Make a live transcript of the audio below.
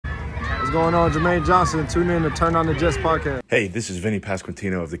going on? Jermaine Johnson. Tune in to Turn on the Jets podcast. Hey, this is Vinny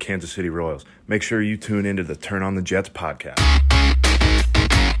Pasquantino of the Kansas City Royals. Make sure you tune into the Turn on the Jets podcast.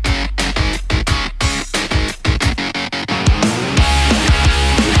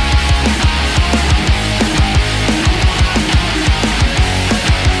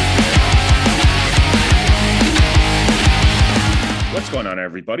 What's going on,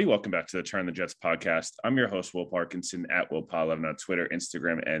 everybody? Welcome back to the Turn the Jets podcast. I'm your host, Will Parkinson, at WillPaul11 on Twitter,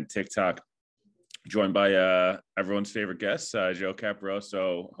 Instagram, and TikTok. Joined by everyone's favorite guest, Joe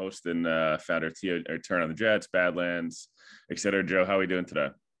Caporoso, host and founder of Turn on the Jets, Badlands, etc. Joe, how are we doing today?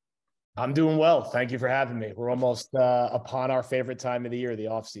 I'm doing well. Thank you for having me. We're almost upon our favorite time of the year, the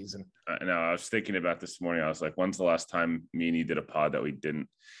off season. I know. I was thinking about this morning. I was like, when's the last time me and you did a pod that we didn't,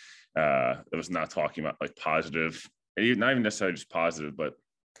 that was not talking about like positive, not even necessarily just positive, but,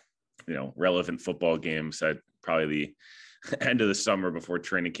 you know, relevant football games at probably the end of the summer before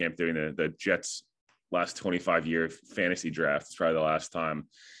training camp doing the Jets last 25-year fantasy draft. It's probably the last time.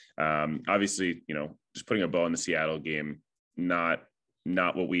 Obviously, you know, just putting a bow in the Seattle game, not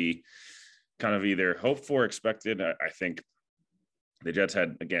what we kind of either hoped for or expected. I think the Jets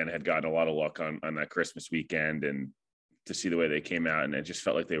had gotten a lot of luck on that Christmas weekend, and to see the way they came out, and it just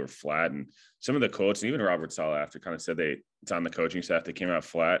felt like they were flat. And some of the quotes, and even Robert Saleh after kind of said it's on the coaching staff, they came out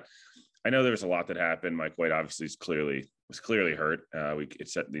flat. I know there was a lot that happened. Mike White obviously was clearly hurt.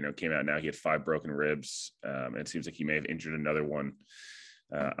 Came out now. He had 5 broken ribs. And it seems like he may have injured another one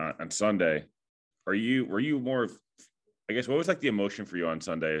on Sunday. Were you more of, I guess, what was like the emotion for you on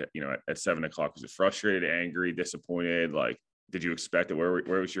Sunday, you know, at 7:00? Was it frustrated, angry, disappointed? Like, did you expect it? Where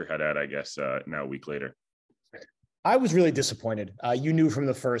was your head at, I guess, now a week later? I was really disappointed. You knew from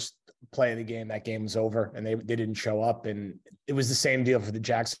the first play of the game that game was over, and they didn't show up. And it was the same deal for the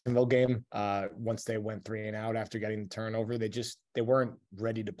Jacksonville game. Once they went 3 and out after getting the turnover, they weren't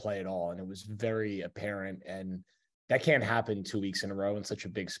ready to play at all. And it was very apparent. And that can't happen 2 weeks in a row in such a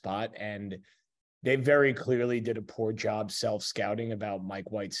big spot. And they very clearly did a poor job self-scouting about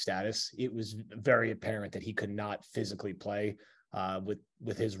Mike White's status. It was very apparent that he could not physically play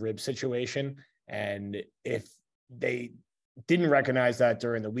with his rib situation. And if they didn't recognize that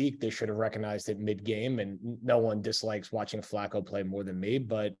during the week, they should have recognized it mid-game. And no one dislikes watching Flacco play more than me,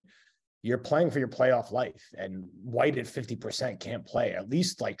 but you're playing for your playoff life, and White at 50% can't play. At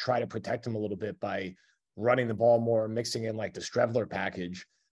least like try to protect him a little bit by running the ball more, mixing in like the Strevler package.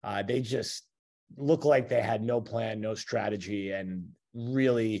 They just look like they had no plan, no strategy. And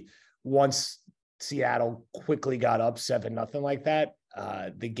really, once Seattle quickly got up 7-0 like that,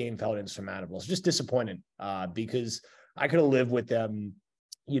 the game felt insurmountable. It's just disappointing because I could have lived with them,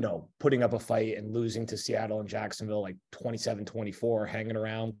 you know, putting up a fight and losing to Seattle and Jacksonville like 27-24, hanging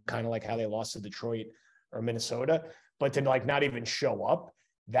around, kind of like how they lost to Detroit or Minnesota. But to like not even show up,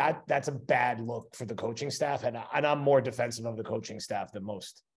 that's a bad look for the coaching staff. And I'm more defensive of the coaching staff than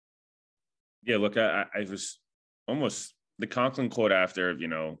most. Yeah, look, I was almost the Conklin quote after, you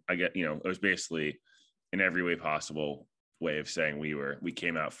know, it was basically in every way possible way of saying we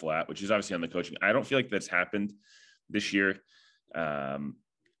came out flat, which is obviously on the coaching. I don't feel like that's happened this year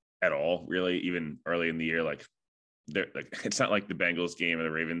at all, really. Even early in the year, like it's not like the Bengals game or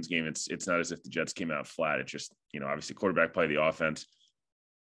the Ravens game. It's not as if the Jets came out flat. It's just, you know, obviously quarterback play, the offense.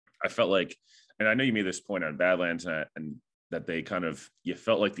 I felt like, and I know you made this point on Badlands and that you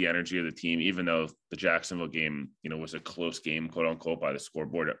felt like the energy of the team, even though the Jacksonville game, you know, was a close game, quote unquote, by the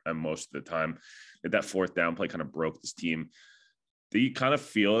scoreboard at most of the time, that 4th down play kind of broke this team. Do you kind of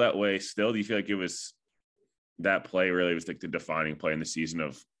feel that way still? Do you feel like it was that play really was like the defining play in the season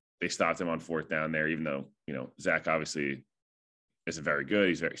of they stopped him on 4th down there, even though, you know, Zach obviously isn't very good.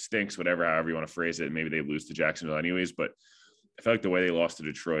 He's very stinks, whatever, however you want to phrase it. Maybe they lose to Jacksonville anyways, but I felt like the way they lost to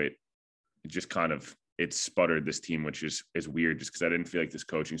Detroit, it just kind of, it sputtered this team, which is weird just because I didn't feel like this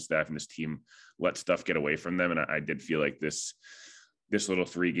coaching staff and this team let stuff get away from them. And I did feel like this little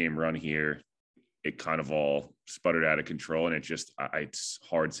 3-game run here, it kind of all sputtered out of control. And it's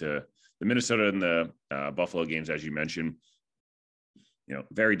hard to, the Minnesota and the Buffalo games, as you mentioned, you know,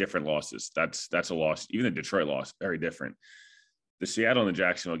 very different losses. That's a loss. Even the Detroit loss, very different. The Seattle and the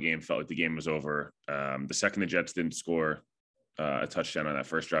Jacksonville game felt like the game was over. The second the Jets didn't score a touchdown on that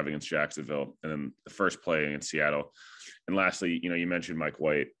first drive against Jacksonville, and then the first play against Seattle. And lastly, you know, you mentioned Mike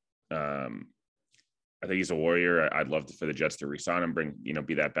White. I think he's a warrior. I'd love for the Jets to re-sign him,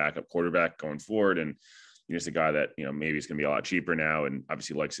 be that backup quarterback going forward. And he's a guy that, you know, maybe he's going to be a lot cheaper now, and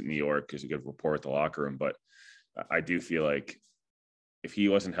obviously likes it in New York because he could rapport at the locker room. But I do feel like if he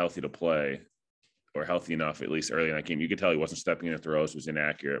wasn't healthy to play, or healthy enough, at least early in that game, you could tell he wasn't stepping into throws, was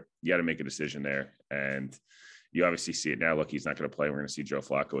inaccurate. You got to make a decision there. And you obviously see it now. Look, he's not going to play. We're going to see Joe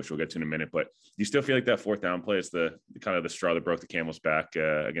Flacco, which we'll get to in a minute. But do you still feel like that fourth down play is the kind of the straw that broke the camel's back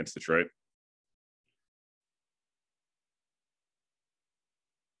against Detroit?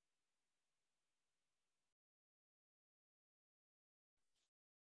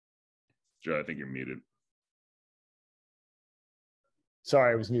 Joe, I think you're muted.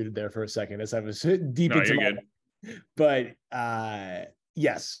 Sorry, I was muted there for a second as I was deep into my. But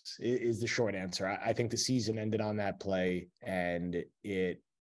yes, is the short answer. I think the season ended on that play, and it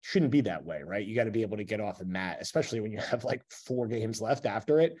shouldn't be that way, right? You got to be able to get off the mat, especially when you have like 4 games left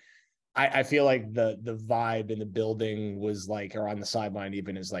after it. I feel like the vibe in the building was like, or on the sideline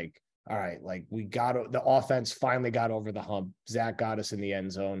even, is like, all right, like the offense finally got over the hump. Zach got us in the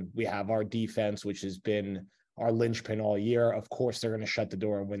end zone. We have our defense, which has been our linchpin all year. Of course, they're going to shut the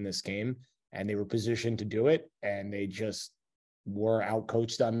door and win this game. And they were positioned to do it. And they just were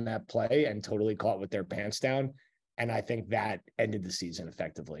outcoached on that play and totally caught with their pants down. And I think that ended the season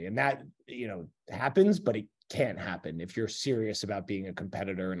effectively. And that, happens, but it can't happen if you're serious about being a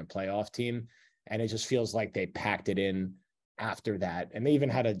competitor and a playoff team. And it just feels like they packed it in after that. And they even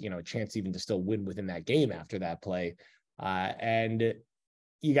had a chance even to still win within that game after that play. And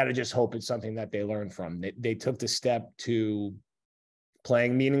you got to just hope it's something that they learn from. They took the step to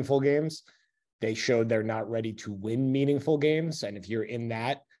playing meaningful games. They showed they're not ready to win meaningful games. And if you're in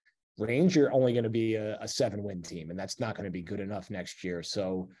that range, you're only going to be a 7-win team. And that's not going to be good enough next year.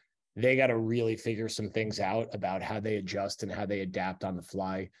 So they got to really figure some things out about how they adjust and how they adapt on the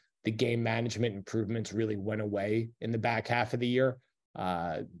fly. The game management improvements really went away in the back half of the year.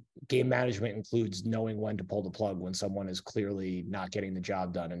 Game management includes knowing when to pull the plug when someone is clearly not getting the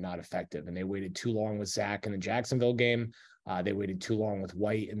job done and not effective. And they waited too long with Zach in the Jacksonville game. They waited too long with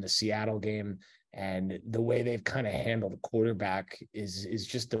White in the Seattle game. And the way they've kind of handled the quarterback is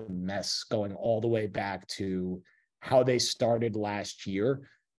just a mess, going all the way back to how they started last year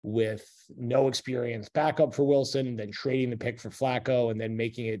with no experience backup for Wilson, then trading the pick for Flacco, and then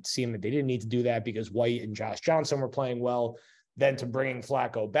making it seem that they didn't need to do that because White and Josh Johnson were playing well, then to bringing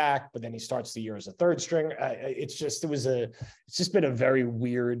Flacco back, but then he starts the year as a third string. It's just been a very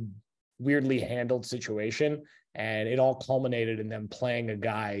weirdly handled situation. And it all culminated in them playing a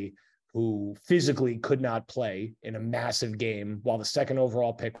guy who physically could not play in a massive game while the second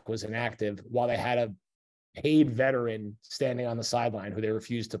overall pick was inactive, while they had a paid veteran standing on the sideline who they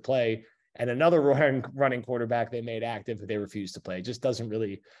refused to play, and another running quarterback they made active who they refused to play. It just doesn't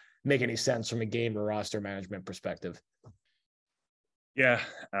really make any sense from a game or roster management perspective. Yeah.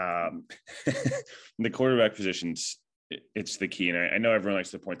 The quarterback positions, it's the key. And I know everyone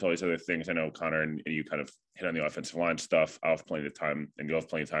likes to point to all these other things. I know Connor and you kind of hit on the offensive line stuff. I'll have plenty of time, and you'll have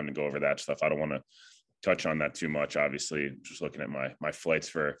plenty of time to go over that stuff. I don't want to touch on that too much. Obviously, just looking at my flights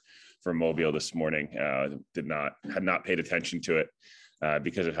for Mobile this morning, had not paid attention to it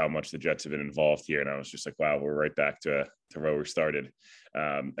because of how much the Jets have been involved here. And I was just like, wow, we're right back to where we started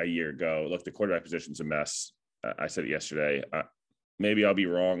a year ago. Look, the quarterback position's a mess. I said it yesterday. Maybe I'll be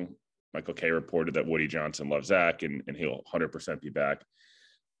wrong. Michael Kay reported that Woody Johnson loves Zach and he'll 100% be back.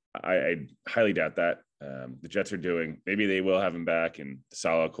 I highly doubt that. The Jets are maybe they will have him back, and the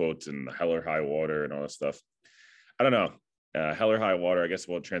Salah quotes and the hell or high water and all that stuff. I don't know. Hell or high water, I guess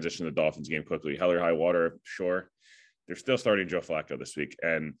we'll transition to the Dolphins game quickly. Hell or high water, sure. They're still starting Joe Flacco this week.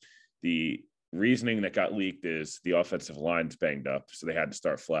 And the reasoning that got leaked is the offensive line's banged up, so they had to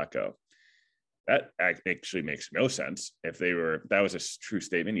start Flacco. That actually makes no sense. If that was a true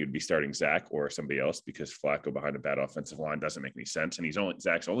statement, you'd be starting Zach or somebody else, because Flacco behind a bad offensive line doesn't make any sense. And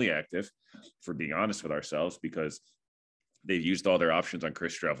Zach's only active, for being honest with ourselves, because they've used all their options on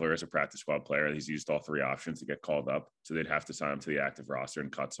Chris Streveler as a practice squad player. He's used all 3 options to get called up. So they'd have to sign him to the active roster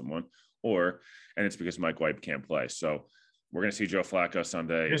and cut someone, and it's because Mike White can't play. So we're going to see Joe Flacco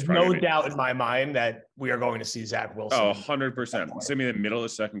Sunday. There's no doubt in my mind that we are going to see Zach Wilson. Oh, 100%. It's going to be the middle of the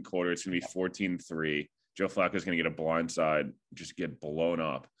second quarter. It's going to be 14-3. Joe Flacco is going to get a blind side, just get blown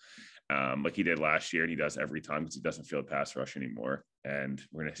up like he did last year, and he does every time because he doesn't feel the pass rush anymore. And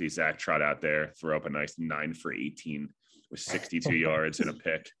we're going to see Zach trot out there, throw up a nice 9 for 18 with 62 yards and a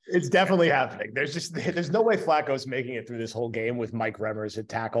pick. It's definitely happening. There's no way Flacco's making it through this whole game with Mike Remmers at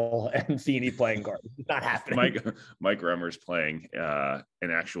tackle and Feeney playing guard. It's not happening. Mike Remmers playing an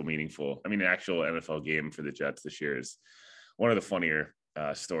actual NFL game for the Jets this year is one of the funnier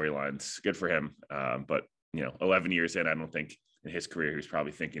storylines. Good for him. But 11 years in, I don't think in his career he's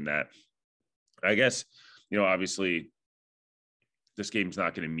probably thinking that. I guess, obviously this game's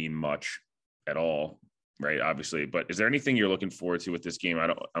not going to mean much at all, right? Obviously, but is there anything you're looking forward to with this game? I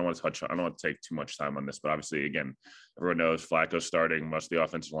don't want to take too much time on this, but obviously, again, everyone knows Flacco's starting, most of the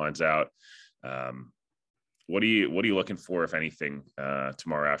offensive line's out. what are you looking for, if anything,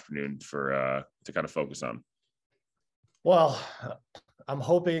 tomorrow afternoon for to kind of focus on? Well, I'm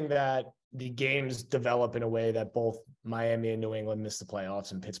hoping that the games develop in a way that both Miami and New England miss the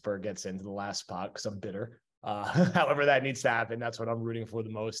playoffs and Pittsburgh gets into the last spot because I'm bitter. However that needs to happen, that's what I'm rooting for the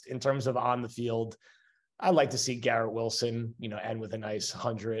most. In terms of on the field, I'd like to see Garrett Wilson, end with a nice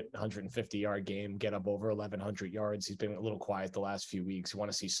 150-yard game, get up over 1,100 yards. He's been a little quiet the last few weeks. You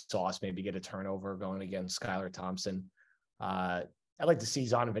want to see Sauce maybe get a turnover going against Skylar Thompson. I'd like to see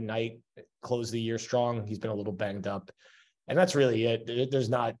Zonovan Knight close the year strong. He's been a little banged up. And that's really it. There's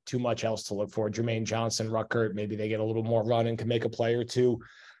not too much else to look for. Jermaine Johnson, Ruckert, maybe they get a little more run and can make a play or two.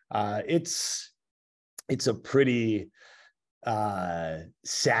 It's a pretty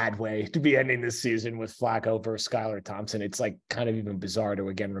sad way to be ending this season with Flacco versus Skylar Thompson. It's like kind of even bizarre to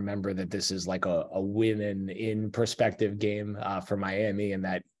again remember that this is like a win in perspective game for Miami, and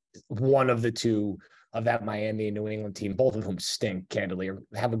that one of the two of that Miami and New England team, both of whom stink, candidly, or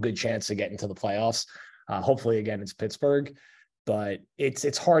have a good chance to get into the playoffs. Hopefully, again, it's Pittsburgh, but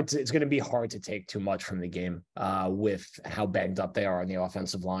it's going to be hard to take too much from the game with how banged up they are on the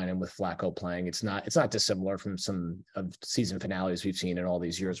offensive line and with Flacco playing. It's not dissimilar from some of season finales we've seen in all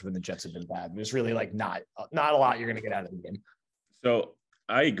these years when the Jets have been bad. There's really like not a lot you're going to get out of the game. So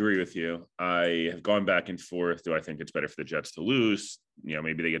I agree with you. I have gone back and forth. Do I think it's better for the Jets to lose?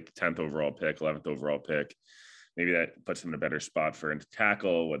 Maybe they get the 10th overall pick, 11th overall pick. Maybe that puts them in a better spot for him to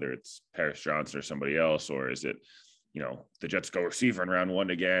tackle, whether it's Paris Johnson or somebody else, or is it, the Jets go receiver in round one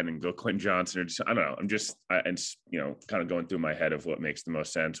again and go Quentin Johnson, or just, I don't know. I'm just, kind of going through my head of what makes the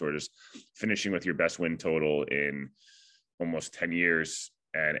most sense, or just finishing with your best win total in almost 10 years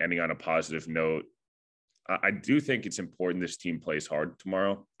and ending on a positive note. I do think it's important this team plays hard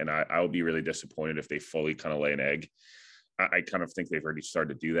tomorrow, and I will be really disappointed if they fully kind of lay an egg. I kind of think they've already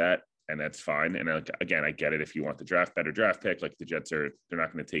started to do that, and that's fine. And again, I get it. If you want the better draft pick, like the Jets they're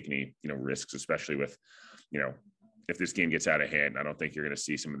not going to take any, risks, especially with, if this game gets out of hand. I don't think you're going to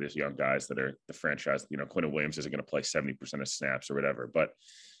see some of these young guys that are the franchise, Quentin Williams isn't going to play 70% of snaps or whatever, but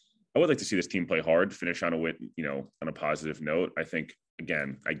I would like to see this team play hard, finish on a win, on a positive note. I think,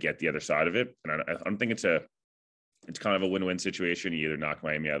 again, I get the other side of it. And I don't think it's kind of a win-win situation. You either knock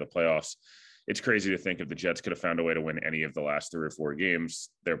Miami out of the playoffs. It's crazy to think if the Jets could have found a way to win any of the last 3 or 4 games,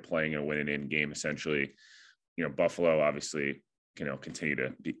 they're playing a win-and-in game, essentially. Buffalo, obviously, continue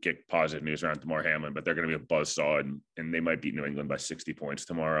to get positive news around Damar Hamlin, but they're going to be a buzzsaw, and they might beat New England by 60 points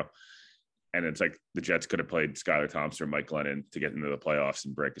tomorrow. And it's like the Jets could have played Skylar Thompson or Mike Glennon to get into the playoffs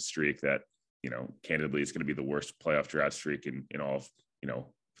and break a streak that, candidly is going to be the worst playoff drought streak in all of,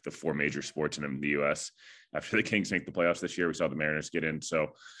 the 4 major sports in the U.S. After the Kings make the playoffs this year, we saw the Mariners get in.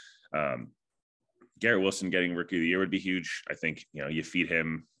 So Garrett Wilson getting Rookie of the Year would be huge. I think, you feed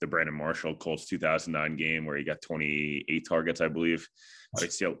him the Brandon Marshall Colts 2009 game where he got 28 targets, I believe.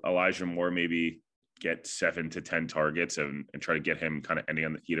 I'd see Elijah Moore maybe get 7 to 10 targets and try to get him kind of ending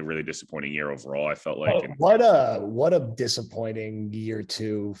on he had a really disappointing year overall, I felt like. What a disappointing year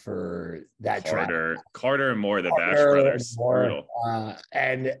 2 for that Carter and Moore, the Bash brothers. Brutal.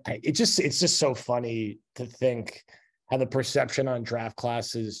 And it's just so funny to think how the perception on draft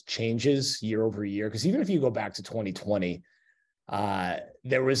classes changes year over year. Because even if you go back to 2020,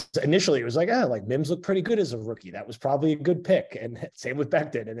 there was initially, it was like Mims looked pretty good as a rookie. That was probably a good pick. And same with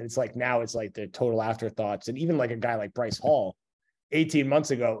Becton. And it's like, now it's like the total afterthoughts. And even like a guy like Bryce Hall, 18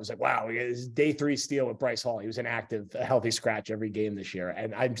 months ago, it was like, wow, his day 3 steal with Bryce Hall. He was an active, a healthy scratch every game this year.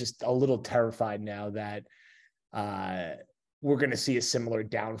 And I'm just a little terrified now that we're going to see a similar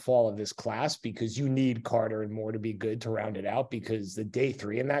downfall of this class, because you need Carter and Moore to be good to round it out, because the day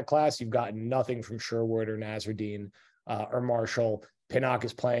 3 in that class, you've gotten nothing from Sherwood or Nazardine or Marshall. Pinnock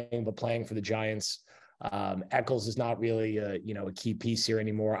is playing, but playing for the Giants. Eccles is not really a key piece here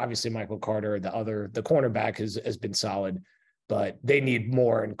anymore. Obviously, Michael Carter, the cornerback has been solid, but they need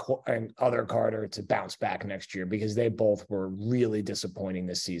Moore and other Carter to bounce back next year, because they both were really disappointing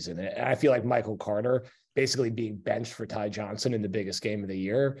this season. And I feel like Michael Carter basically being benched for Ty Johnson in the biggest game of the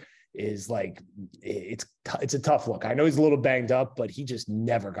year is like, it's a tough look. I know he's a little banged up, but he just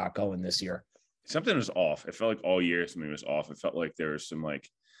never got going this year. Something was off. It felt like all year something was off. It felt like there was some like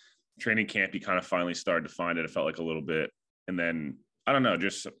training camp. He kind of finally started to find it. It felt like a little bit. And then, I don't know,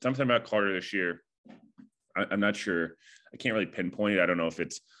 just something about Carter this year. I'm not sure. I can't really pinpoint it. I don't know if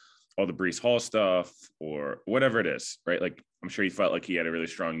it's all the Breece Hall stuff or whatever it is, right? Like, I'm sure he felt like he had a really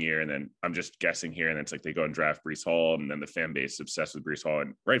strong year, and then I'm just guessing here. And it's like they go and draft Breece Hall, and then the fan base is obsessed with Breece Hall,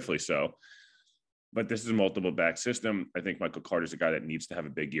 and rightfully so. But this is a multiple back system. I think Michael Carter's a guy that needs to have a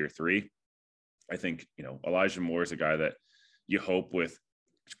big year 3. I think, Elijah Moore is a guy that you hope with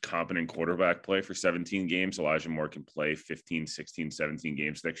competent quarterback play for 17 games, Elijah Moore can play 15, 16, 17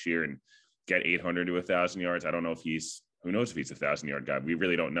 games next year and get 800 to 1,000 yards. I don't know if who knows if he's a 1,000-yard guy. We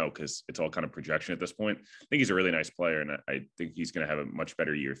really don't know because it's all kind of projection at this point. I think he's a really nice player, and I think he's going to have a much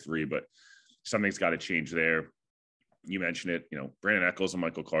better year 3, but something's got to change there. You mentioned it, Brandon Echols and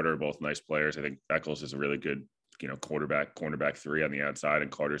Michael Carter are both nice players. I think Echols is a really good, cornerback 3 on the outside, and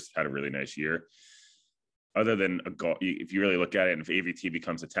Carter's had a really nice year. Other than if you really look at it, and if AVT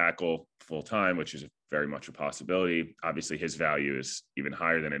becomes a tackle full time, which is very much a possibility, obviously his value is even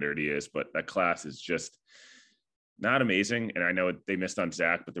higher than it already is. But that class is just not amazing. And I know they missed on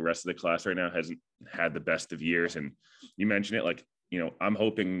Zach, but the rest of the class right now hasn't had the best of years. And you mentioned it, I'm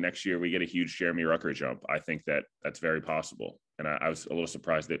hoping next year we get a huge Jeremy Rucker jump. I think that's very possible. And I was a little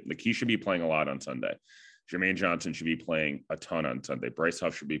surprised that he should be playing a lot on Sunday. Jermaine Johnson should be playing a ton on Sunday. Bryce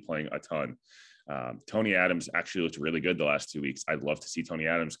Huff should be playing a ton. Tony Adams actually looked really good the last 2 weeks. I'd love to see Tony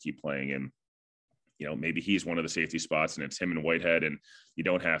Adams keep playing, and maybe he's one of the safety spots, and it's him and Whitehead, and you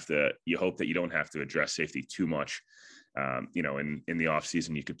hope that you don't have to address safety too much. In the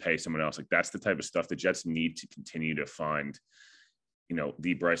offseason, you could pay someone else. Like, that's the type of stuff the Jets need to continue to find,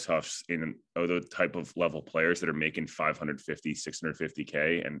 the Bryce Huffs the type of level players that are making 550,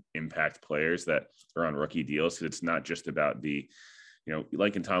 650K and impact players that are on rookie deals. Because it's not just about the,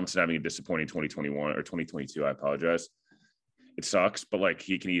 like in Thompson having a disappointing 2021 or 2022, I apologize. It sucks, but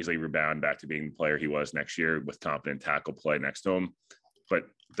he can easily rebound back to being the player he was next year with competent tackle play next to him. But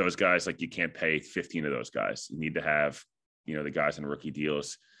those guys, you can't pay 15 of those guys. You need to have, the guys in rookie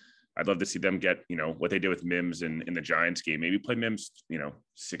deals. I'd love to see them get, what they did with Mims in the Giants game. Maybe play Mims,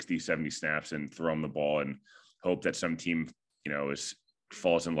 60, 70 snaps and throw him the ball and hope that some team,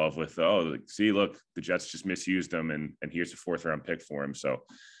 falls in love with, look, the Jets just misused them, and here's a 4th-round pick for him. So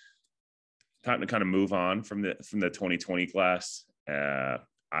time to kind of move on from the 2020 class.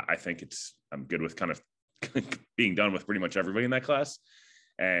 I think I'm good with kind of being done with pretty much everybody in that class,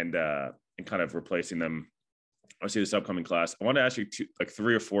 and kind of replacing them. Obviously, this upcoming class, I want to ask you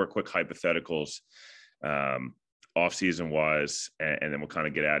 3 or 4 quick hypotheticals, off-season wise, and then we'll kind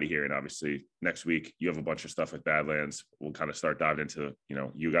of get out of here. And obviously next week you have a bunch of stuff with Badlands. We'll kind of start diving into,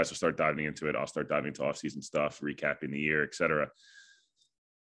 you guys will start diving into it. I'll start diving into off-season stuff, recapping the year, etc.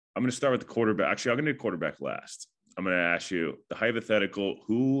 I'm going to start with the quarterback. Actually, I'm going to do quarterback last. I'm going to ask you the hypothetical,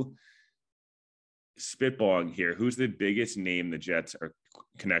 spitballing here, who's the biggest name the Jets are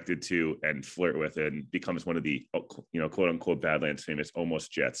connected to and flirt with and becomes one of the, quote unquote Badlands famous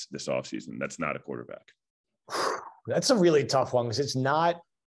almost Jets this offseason? That's not a quarterback. That's a really tough one because it's not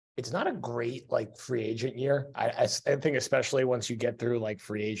a great free agent year. I think especially once you get through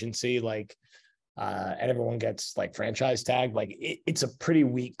free agency, and everyone gets franchise tag, it's a pretty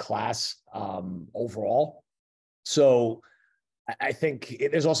weak class overall. So I think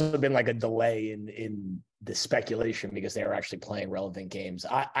there's also been a delay in the speculation because they are actually playing relevant games.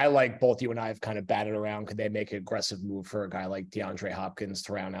 I like both you and I have kind of batted around. Could they make an aggressive move for a guy like DeAndre Hopkins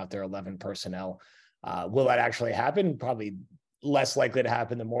to round out their 11 personnel? Will that actually happen? Probably less likely to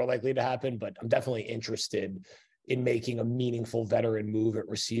happen than more likely to happen, but I'm definitely interested in making a meaningful veteran move at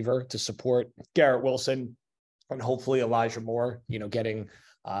receiver to support Garrett Wilson and hopefully Elijah Moore, getting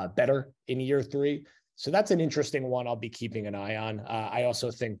better in year 3. So that's an interesting one I'll be keeping an eye on. I also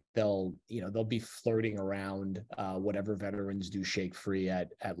think they'll be flirting around whatever veterans do shake free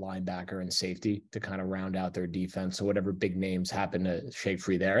at linebacker and safety to kind of round out their defense. So whatever big names happen to shake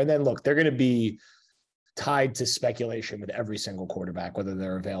free there. And then look, they're going to be tied to speculation with every single quarterback, whether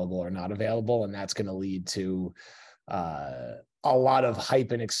they're available or not available. And that's going to lead to a lot of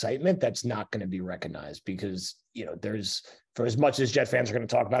hype and excitement that's not going to be recognized because, there's, for as much as Jet fans are going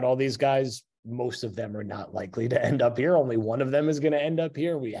to talk about all these guys, most of them are not likely to end up here. Only one of them is going to end up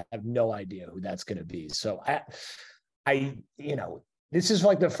here. We have no idea who that's going to be. So this is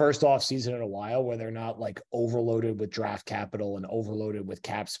the first off season in a while where they're not overloaded with draft capital and overloaded with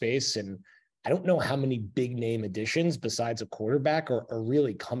cap space. And I don't know how many big name additions besides a quarterback are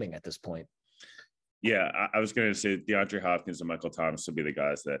really coming at this point. Yeah, I was going to say DeAndre Hopkins and Michael Thomas will be the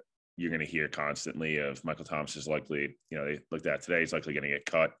guys that you're going to hear constantly of. Michael Thomas is likely, they looked at today, he's likely going to get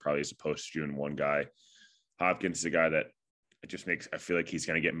cut probably as a post-June 1 guy. Hopkins is a guy that I feel like he's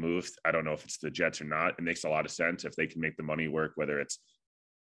going to get moved. I don't know if it's the Jets or not. It makes a lot of sense if they can make the money work, whether it's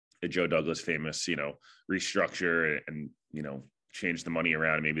a Joe Douglas famous, restructure and, change the money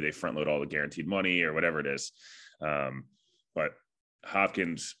around and maybe they front load all the guaranteed money or whatever it is. But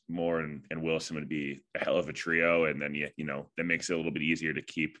Hopkins, Moore, and Wilson would be a hell of a trio. And then, that makes it a little bit easier to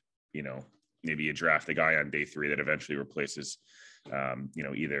keep, maybe you draft a guy on day 3 that eventually replaces,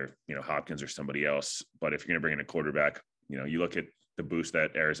 either, Hopkins or somebody else. But if you're going to bring in a quarterback, you look at the boost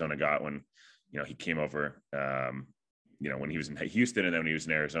that Arizona got when, he came over, when he was in Houston and then when he was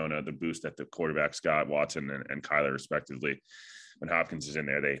in Arizona, the boost that the quarterbacks got, Watson and Kyler respectively, when Hopkins is in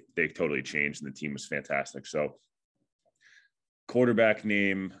there, they totally changed and the team was fantastic. So quarterback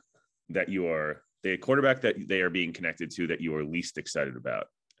name that the quarterback that they are being connected to that you are least excited about.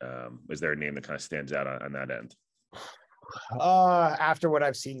 Is there a name that kind of stands out on that end? After what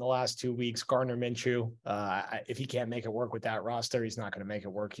I've seen the last 2 weeks, Gardner Minshew, if he can't make it work with that roster, he's not going to make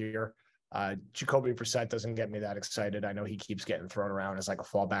it work here. Jacoby Brissett doesn't get me that excited. I know he keeps getting thrown around as like a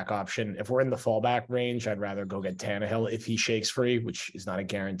fallback option. If we're in the fallback range, I'd rather go get Tannehill if he shakes free, which is not a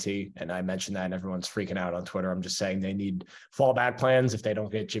guarantee. And I mentioned that and everyone's freaking out on Twitter. I'm just saying they need fallback plans if they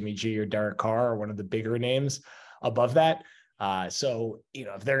don't get Jimmy G or Derek Carr or one of the bigger names above that. So,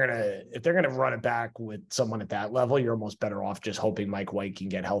 if they're gonna run it back with someone at that level, you're almost better off just hoping Mike White can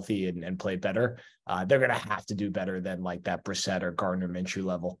get healthy and play better. They're gonna have to do better than like that Brissett or Gardner Minshew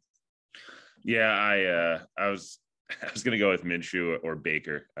level. Yeah, I was gonna go with Minshew or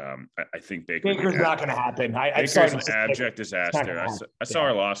Baker. I think Baker's not gonna happen. Baker's an abject disaster. I saw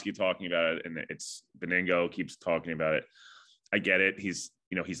Orlovsky talking about it, and it's Beningo keeps talking about it. I get it. He's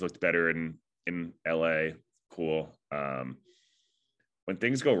looked better in LA. Cool. When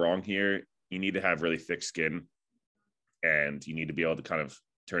things go wrong here, you need to have really thick skin and you need to be able to kind of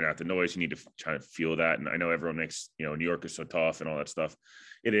turn out the noise. You need to try to feel that. And I know everyone makes, New York is so tough and all that stuff.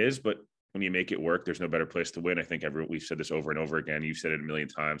 It is, but when you make it work, there's no better place to win. I think we've said this over and over again. You've said it a million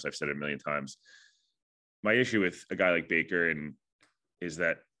times. I've said it a million times. My issue with a guy like Baker is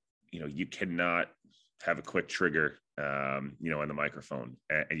that, you cannot have a quick trigger, on the microphone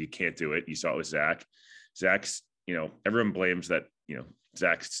and you can't do it. You saw it with Zach. Zach's, everyone blames that,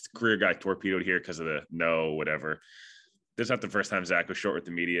 Zach's career guy torpedoed here because of the whatever. This is not the first time Zach was short with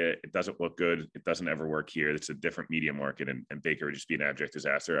the media. It doesn't look good. It doesn't ever work here. It's a different media market and Baker would just be an abject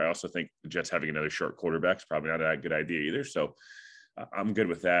disaster. I also think the Jets having another short quarterback is probably not a good idea either. So I'm good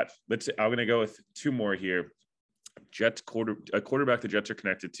with that. I'm going to go with two more here. A quarterback the Jets are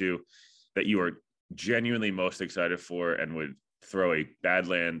connected to that you are genuinely most excited for and would throw a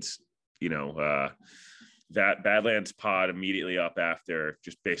Badlands, that Badlands pod immediately up after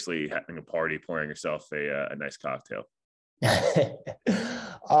just basically having a party, pouring yourself a nice cocktail.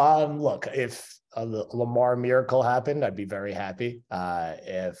 Look, if a Lamar miracle happened, I'd be very happy.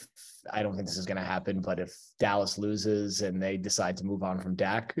 If I don't think this is going to happen, but if Dallas loses and they decide to move on from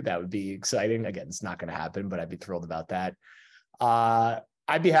Dak, that would be exciting. Again, it's not going to happen, but I'd be thrilled about that.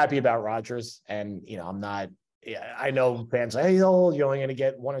 I'd be happy about Rodgers, and I'm not. Yeah, I know fans say, hey, you're only going to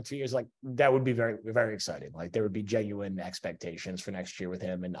get 1 or 2 years. Like that would be very, very exciting. Like there would be genuine expectations for next year with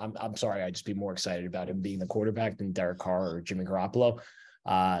him. And I'm sorry, I'd just be more excited about him being the quarterback than Derek Carr or Jimmy Garoppolo.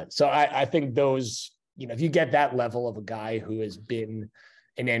 So I think those, if you get that level of a guy who has been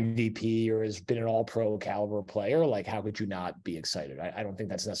an MVP or has been an all-pro caliber player, like how could you not be excited? I don't think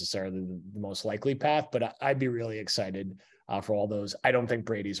that's necessarily the most likely path, but I'd be really excited for all those. I don't think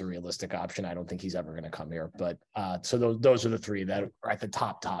Brady's a realistic option. I don't think he's ever going to come here. But so those are the three that are at the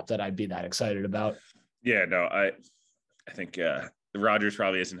top that I'd be that excited about. Yeah, no, I think the Rodgers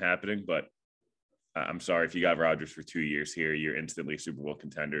probably isn't happening, but I'm sorry if you got Rodgers for 2 years here, you're instantly Super Bowl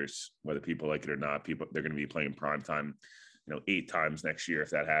contenders, whether people like it or not. They're going to be playing prime time, 8 times next year if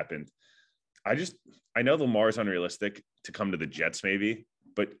that happened. I know Lamar's unrealistic to come to the Jets maybe,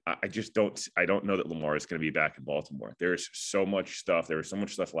 but I don't know that Lamar is going to be back in Baltimore. There's so much stuff. There was so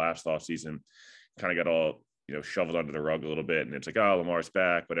much stuff last offseason, kind of got all, shoveled under the rug a little bit. And it's like, oh, Lamar's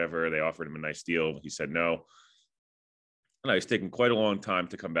back, whatever. They offered him a nice deal. He said no. And it's taken quite a long time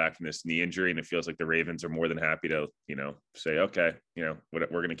to come back from this knee injury. And it feels like the Ravens are more than happy to, say, okay, we're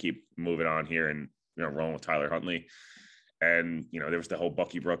going to keep moving on here and, rolling with Tyler Huntley. And, there was the whole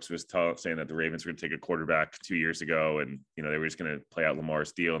Bucky Brooks was saying that the Ravens were going to take a quarterback 2 years ago. And, they were just going to play out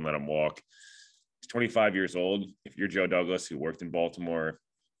Lamar's deal and let him walk. He's 25 years old. If you're Joe Douglas, who worked in Baltimore,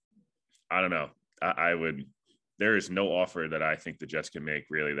 I don't know. There is no offer that I think the Jets can make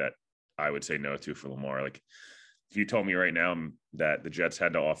really that I would say no to for Lamar. Like if you told me right now that the Jets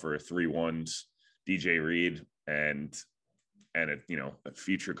had to offer 3-1s, DJ Reed and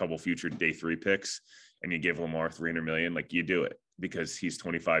a couple future day 3 picks, and you give Lamar $300 million, like you do it because he's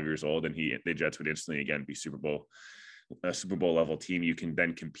 25 years old and the Jets would instantly again be a Super Bowl level team. You can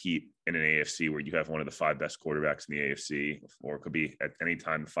then compete in an AFC where you have one of the 5 best quarterbacks in the AFC, or it could be at any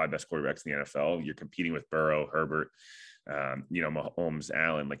time the 5 best quarterbacks in the NFL. You're competing with Burrow, Herbert, Mahomes,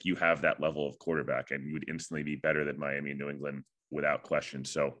 Allen. Like you have that level of quarterback, and you would instantly be better than Miami and New England without question.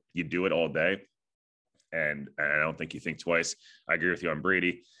 So you do it all day, and I don't think you think twice. I agree with you on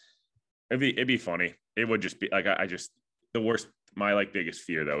Brady. It'd be funny. It would just be like the worst my like biggest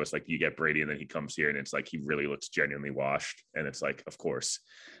fear though is like you get Brady and then he comes here and it's like he really looks genuinely washed, and it's like, of course,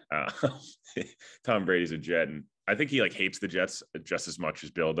 uh, Tom Brady's a Jet, and I think he like hates the Jets just as much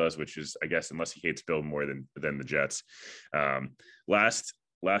as Bill does, which is, I guess, unless he hates Bill more than the Jets. Last,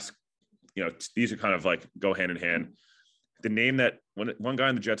 these are kind of like go hand in hand. The name that one guy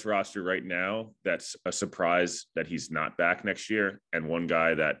on the Jets roster right now that's a surprise that he's not back next year, and one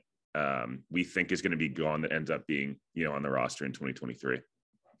guy that we think is going to be gone that ends up being, on the roster in 2023.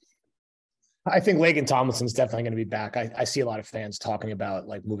 I think Laken Tomlinson's definitely going to be back. I see a lot of fans talking about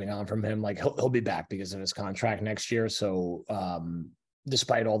like moving on from him. Like he'll be back because of his contract next year. So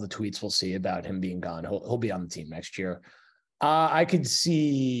despite all the tweets we'll see about him being gone, he'll be on the team next year. I could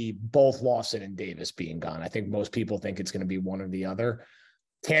see both Lawson and Davis being gone. I think most people think it's going to be one or the other.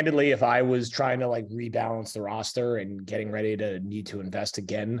 Candidly, if I was trying to like rebalance the roster and getting ready to need to invest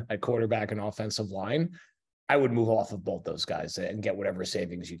again at quarterback and offensive line, I would move off of both those guys and get whatever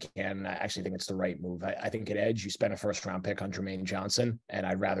savings you can. And I actually think it's the right move. I think at edge, you spend a first round pick on Jermaine Johnson, and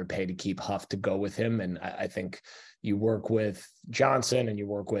I'd rather pay to keep Huff to go with him. And I think you work with Johnson and you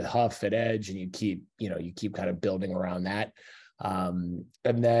work with Huff at edge, and you keep kind of building around that. And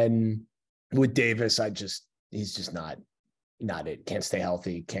then with Davis, he's just not it. Can't stay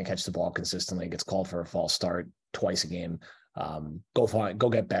healthy, can't catch the ball consistently, gets called for a false start twice a game. Go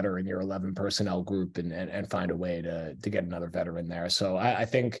get better in your 11 personnel group and find a way to get another veteran there. So I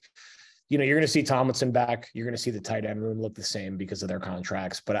think, you're going to see Tomlinson back. You're going to see the tight end room look the same because of their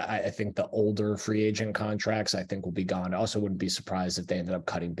contracts. But I think the older free agent contracts, I think, will be gone. I also wouldn't be surprised if they ended up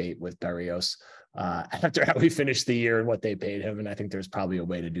cutting bait with Berrios after how we finished the year and what they paid him. And I think there's probably a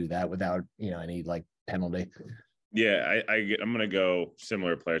way to do that without, any like penalty. Yeah, I'm going to go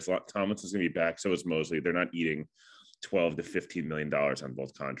similar players. Tomlinson's going to be back. So is Mosley. They're not eating $12 to $15 million on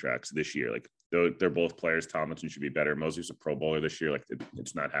both contracts this year. Like they're both players. Tomlinson should be better. Mosley's a Pro Bowler this year. Like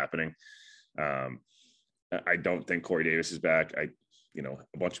it's not happening. I don't think Corey Davis is back. A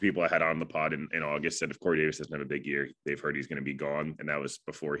bunch of people I had on the pod in August said if Corey Davis doesn't have a big year, they've heard he's going to be gone. And that was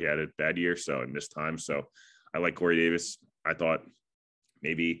before he had a bad year. So in this time, I like Corey Davis. I thought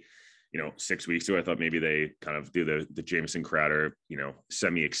maybe, 6 weeks ago, I thought maybe they kind of do the Jamison Crowder,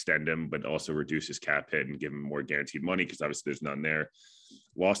 semi-extend him, but also reduce his cap hit and give him more guaranteed money because obviously there's none there.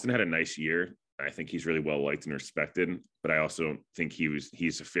 Lawson had a nice year. I think he's really well liked and respected, but I also think he's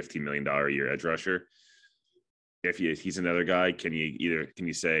a $15 million a year edge rusher. If he's another guy, can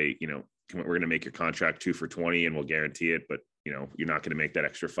you say, we're going to make your contract 2 for $20 and we'll guarantee it, but you're not going to make that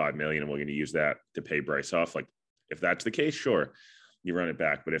extra $5 million and we're going to use that to pay Bryce Huff. Like if that's the case, sure, you run it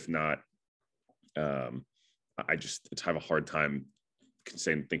back. But if not, I have a hard time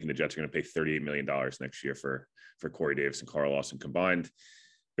thinking the Jets are going to pay $38 million next year for Corey Davis and Carl Lawson combined.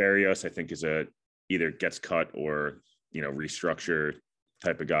 Berrios, I think, is either gets cut or, restructure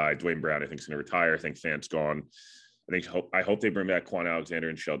type of guy. Dwayne Brown, I think, is going to retire. I think Fant's gone. I hope they bring back Quan Alexander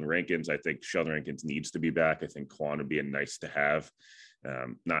and Sheldon Rankins. I think Sheldon Rankins needs to be back. I think Quan would be a nice to have.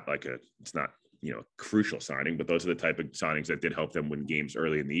 It's not, crucial signing, but those are the type of signings that did help them win games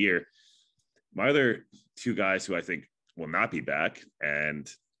early in the year. My other two guys who I think will not be back, and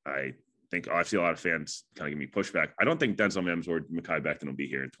I think I see a lot of fans kind of give me pushback. I don't think Denzel Mims or Mekhi Becton will be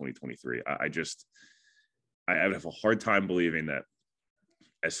here in 2023. I would have a hard time believing that,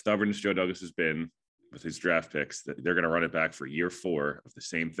 as stubborn as Joe Douglas has been with his draft picks, that they're going to run it back for year 4 of the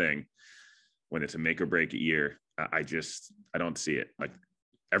same thing when it's a make or break year. I don't see it. Like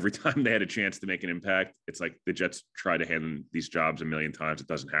every time they had a chance to make an impact, it's like the Jets try to hand these jobs a million times. It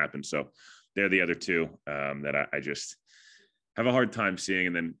doesn't happen. So they're the other two that I just have a hard time seeing.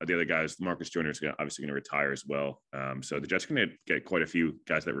 And then the other guys, Marcus Joyner is obviously going to retire as well. So the Jets are going to get quite a few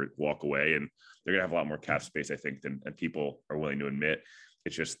guys that walk away, and they're going to have a lot more cap space, I think, than people are willing to admit.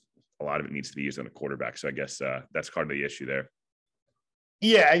 It's just a lot of it needs to be used on a quarterback. So I guess that's kind of the issue there.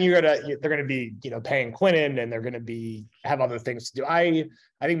 Yeah, and they're gonna be, paying Quinnen, and they're gonna have other things to do. I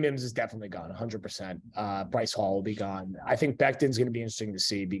think Mims is definitely gone 100%. Bryce Hall will be gone. I think Becton's gonna be interesting to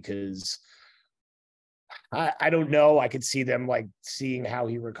see because I don't know. I could see them like seeing how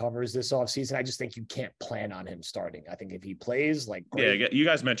he recovers this offseason. I just think you can't plan on him starting. I think if he plays yeah, you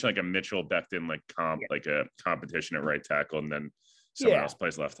guys mentioned like a Mitchell Becton like a competition at right tackle, and then someone else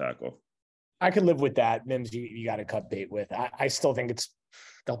plays left tackle. I could live with that. Mims, you got to cut bait with. I still think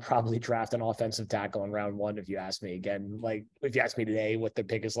they'll probably draft an offensive tackle in round 1 if you ask me again. Like if you ask me today what the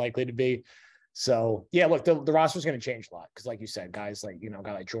pick is likely to be. So yeah, look, the roster is going to change a lot because, like you said, guys like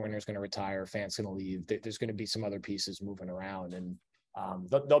guy like Joyner is going to retire, Fant's going to leave. There's going to be some other pieces moving around, and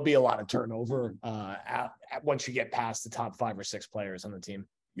there'll be a lot of turnover once you get past the top 5 or 6 players on the team.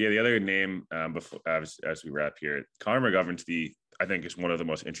 Yeah, the other name before as we wrap here, Connor McGovern's the I think is one of the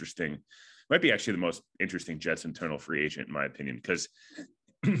most interesting, might be actually the most interesting Jets internal free agent, in my opinion, because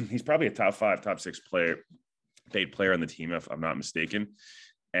he's probably a top 5, top 6 paid player on the team, if I'm not mistaken.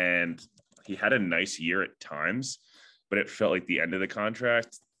 And he had a nice year at times, but it felt like the end of the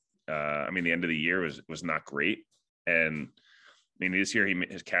contract, the end of the year was not great. And I mean, this year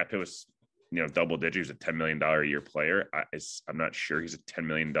his cap hit was, double digits. He was a $10 million a year player. I'm not sure he's a $10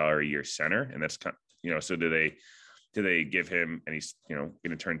 million a year center. And that's kind of, so do they give him, and he's, going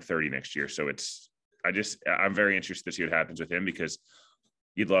to turn 30 next year. So I'm very interested to see what happens with him, because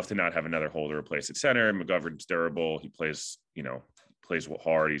you'd love to not have another holder replace at center. McGovern's durable. He plays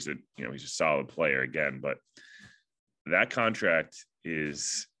hard. He's a solid player again, but that contract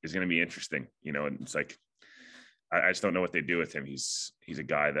is going to be interesting, and it's like, I just don't know what they do with him. He's a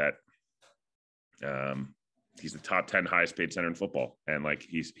guy that, he's the top 10 highest paid center in football. And like,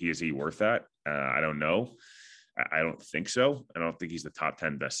 is he worth that? I don't know. I don't think so. I don't think he's the top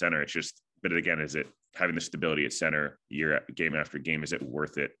 10 best center. It's just, but again, is it having the stability at center game after game? Is it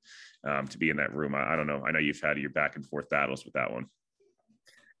worth it to be in that room? I don't know. I know you've had your back and forth battles with that one.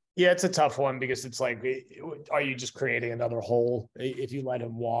 Yeah, it's a tough one, because it's like, are you just creating another hole if you let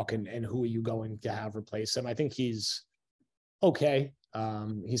him walk, and who are you going to have replace him? I think he's okay.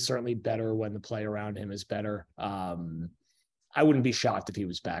 He's certainly better when the play around him is better. I wouldn't be shocked if he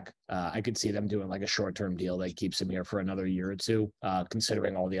was back. I could see them doing like a short-term deal that keeps him here for another year or two,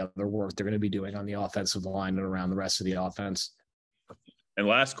 considering all the other work they're going to be doing on the offensive line and around the rest of the offense. And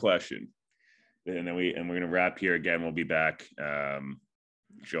last question, and then we're going to wrap here again. We'll be back.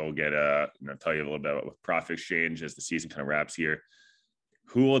 Joe will get tell you a little bit about Profit Exchange as the season kind of wraps here.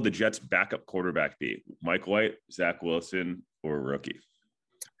 Who will the Jets' backup quarterback be? Mike White, Zach Wilson, or a rookie?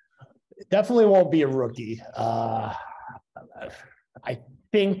 It definitely won't be a rookie. I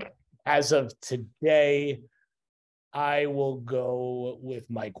think as of today, I will go with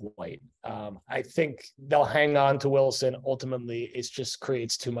Mike White. I think they'll hang on to Wilson. Ultimately, it just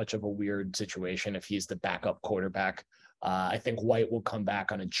creates too much of a weird situation if he's the backup quarterback. I think White will come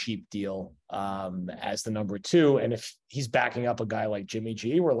back on a cheap deal as the number 2. And if he's backing up a guy like Jimmy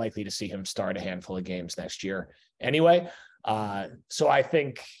G, we're likely to see him start a handful of games next year anyway. So I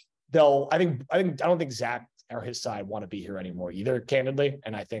think I don't think Zach or his side want to be here anymore either, candidly.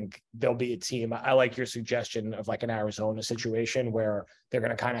 And I think there'll be a team. I like your suggestion of like an Arizona situation where they're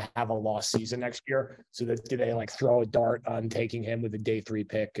going to kind of have a lost season next year. So that do they like throw a dart on taking him with a day 3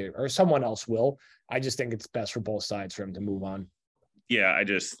 pick, or someone else will? I just think it's best for both sides for him to move on. Yeah,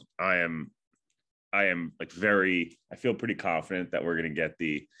 I am like I feel pretty confident that we're going to get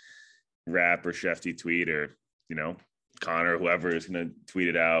the Rap or Shefty tweet, or, Connor, whoever is going to tweet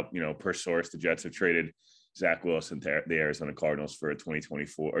it out, per source, the Jets have traded Zach Wilson to the Arizona Cardinals for a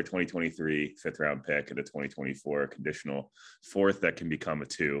 2024 or 2023 5th-round pick and a 2024 conditional 4th that can become a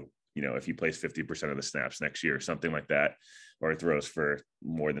 2, if he plays 50% of the snaps next year, something like that, or throws for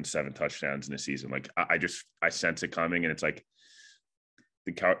more than 7 touchdowns in a season. Like, I sense it coming, and it's like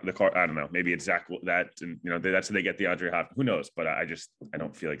the car. I don't know. Maybe it's Zach that, and that's how they get the DeAndre Hopkins. Who knows? But I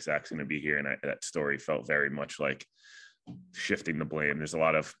don't feel like Zach's going to be here, and that story felt very much like shifting the blame. There's a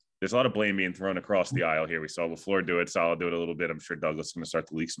lot of blame being thrown across the aisle here. We saw LaFleur do it. Saleh do it a little bit. I'm sure Douglas is going to start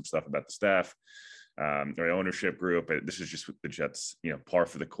to leak some stuff about the staff or the ownership group. But this is just the Jets, par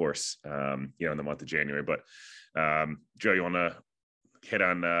for the course, in the month of January. But Joe, you want to hit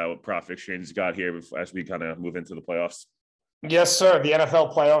on what Profit Exchange got here as we kind of move into the playoffs? Yes, sir. The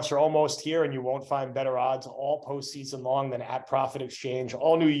NFL playoffs are almost here, and you won't find better odds all postseason long than at Profit Exchange.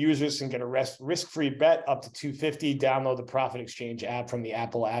 All new users can get a risk-free bet up to $250. Download the Profit Exchange app from the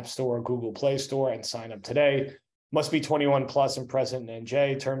Apple App Store or Google Play Store and sign up today. Must be 21 plus and present in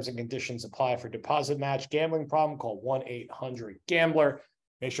NJ. Terms and conditions apply for deposit match. Gambling problem? Call 1-800-GAMBLER.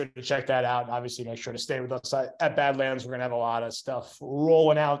 Make sure to check that out. And obviously, make sure to stay with us at Badlands. We're going to have a lot of stuff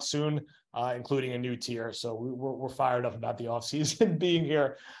rolling out soon, including a new tier. So we're fired up about the offseason being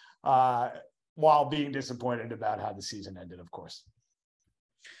here, while being disappointed about how the season ended, of course.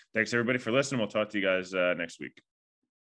 Thanks, everybody, for listening. We'll talk to you guys next week.